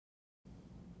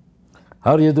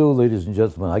How do you do, ladies and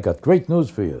gentlemen? I got great news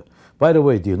for you. By the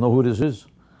way, do you know who this is?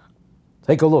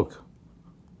 Take a look.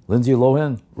 Lindsay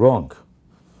Lohan? Wrong.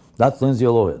 Not Lindsay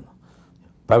Lohan.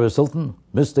 Paris Hilton?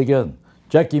 Missed again.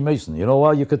 Jackie Mason. You know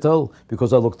why you could tell?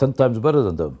 Because I look 10 times better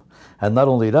than them. And not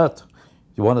only that,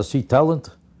 you want to see talent?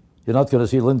 You're not going to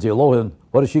see Lindsay Lohan.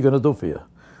 What is she going to do for you?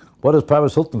 What is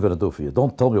Paris Hilton going to do for you?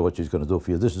 Don't tell me what she's going to do for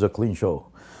you. This is a clean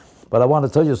show. But I want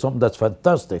to tell you something that's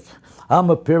fantastic. I'm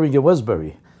appearing in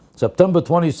Westbury, September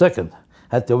 22nd,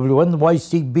 at the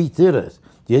NYCB Theatre.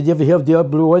 Did you ever hear of the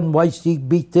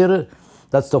NYCB Theatre?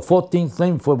 That's the 14th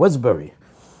name for Westbury.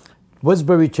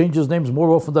 Westbury changes names more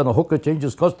often than a hooker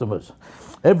changes customers.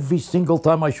 Every single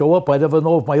time I show up, I never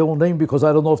know of my own name because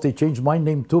I don't know if they changed my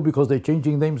name too, because they're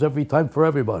changing names every time for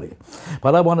everybody.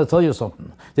 But I want to tell you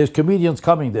something. There's comedians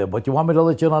coming there, but you want me to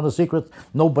let you in on a secret?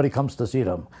 Nobody comes to see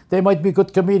them. They might be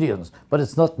good comedians, but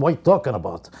it's not worth talking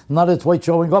about. Not it's worth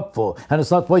showing up for, and it's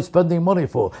not worth spending money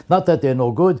for. Not that they're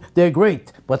no good, they're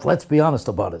great, but let's be honest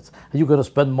about it. Are you going to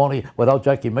spend money without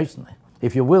Jackie Mason?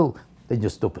 If you will, then you're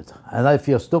stupid. And if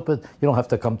you're stupid, you don't have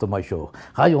to come to my show.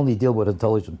 I only deal with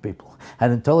intelligent people.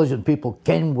 And intelligent people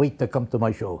can't wait to come to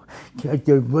my show.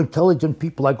 Intelligent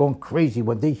people are going crazy.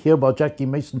 When they hear about Jackie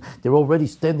Mason, they're already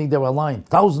standing there in line.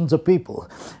 Thousands of people.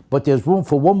 But there's room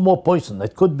for one more person.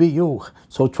 It could be you.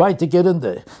 So try to get in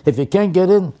there. If you can't get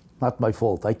in, not my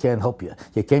fault. I can't help you.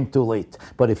 You came too late.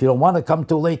 But if you don't want to come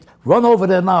too late, run over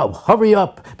there now. Hurry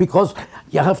up, because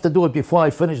you have to do it before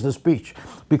I finish the speech,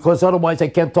 because otherwise I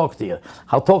can't talk to you.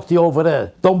 I'll talk to you over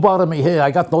there. Don't bother me here. I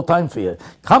got no time for you.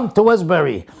 Come to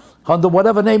Westbury under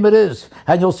whatever name it is,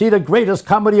 and you'll see the greatest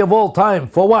comedy of all time.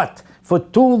 For what? For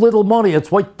too little money.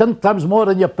 It's worth 10 times more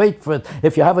than you paid for it.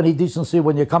 If you have any decency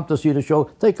when you come to see the show,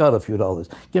 take out a few dollars.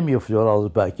 Give me a few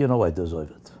dollars back. You know I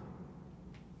deserve it.